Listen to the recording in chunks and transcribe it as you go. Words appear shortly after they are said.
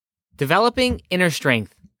Developing Inner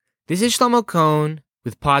Strength. This is Shlomo Cohn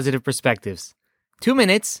with Positive Perspectives. 2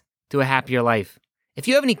 minutes to a happier life. If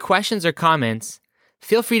you have any questions or comments,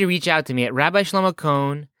 feel free to reach out to me at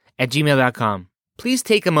rabbishlomocohn@gmail.com. Please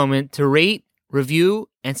take a moment to rate, review,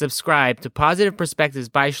 and subscribe to Positive Perspectives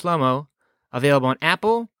by Shlomo, available on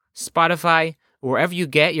Apple, Spotify, or wherever you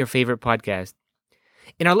get your favorite podcast.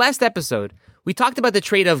 In our last episode, we talked about the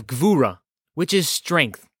trait of gvura, which is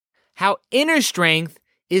strength. How inner strength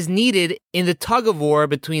is needed in the tug-of-war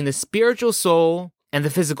between the spiritual soul and the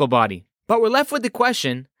physical body. But we're left with the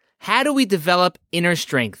question, how do we develop inner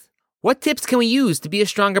strength? What tips can we use to be a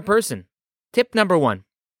stronger person? Tip number 1,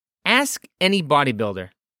 ask any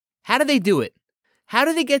bodybuilder. How do they do it? How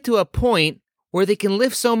do they get to a point where they can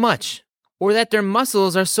lift so much or that their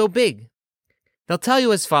muscles are so big? They'll tell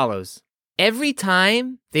you as follows. Every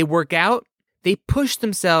time they work out, they push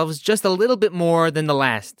themselves just a little bit more than the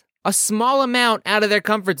last. A small amount out of their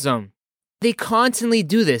comfort zone. They constantly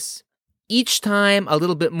do this, each time a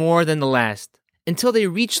little bit more than the last, until they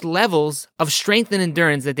reach levels of strength and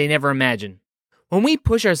endurance that they never imagined. When we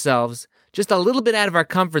push ourselves just a little bit out of our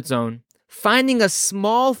comfort zone, finding a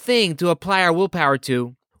small thing to apply our willpower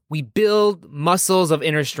to, we build muscles of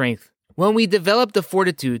inner strength. When we develop the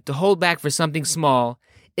fortitude to hold back for something small,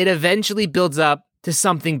 it eventually builds up to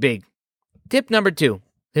something big. Tip number 2.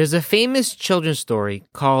 There's a famous children's story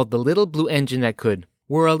called The Little Blue Engine That Could,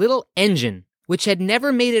 where a little engine, which had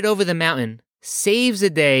never made it over the mountain, saves a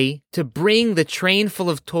day to bring the train full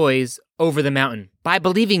of toys over the mountain by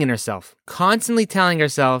believing in herself, constantly telling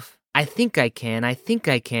herself, I think I can, I think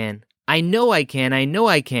I can, I know I can, I know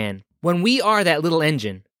I can. When we are that little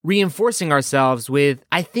engine, reinforcing ourselves with,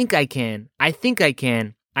 I think I can, I think I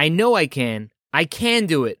can, I know I can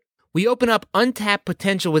do it, we open up untapped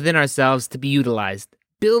potential within ourselves to be utilized,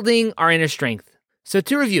 building our inner strength. So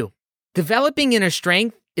to review, developing inner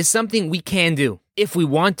strength is something we can do, if we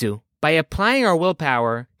want to, by applying our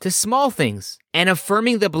willpower to small things and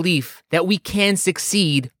affirming the belief that we can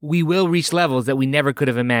succeed, we will reach levels that we never could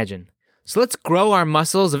have imagined. So let's grow our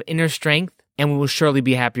muscles of inner strength and we will surely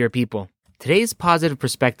be happier people. Today's Positive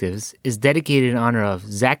Perspectives is dedicated in honor of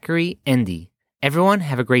Zachary Endy. Everyone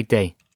have a great day.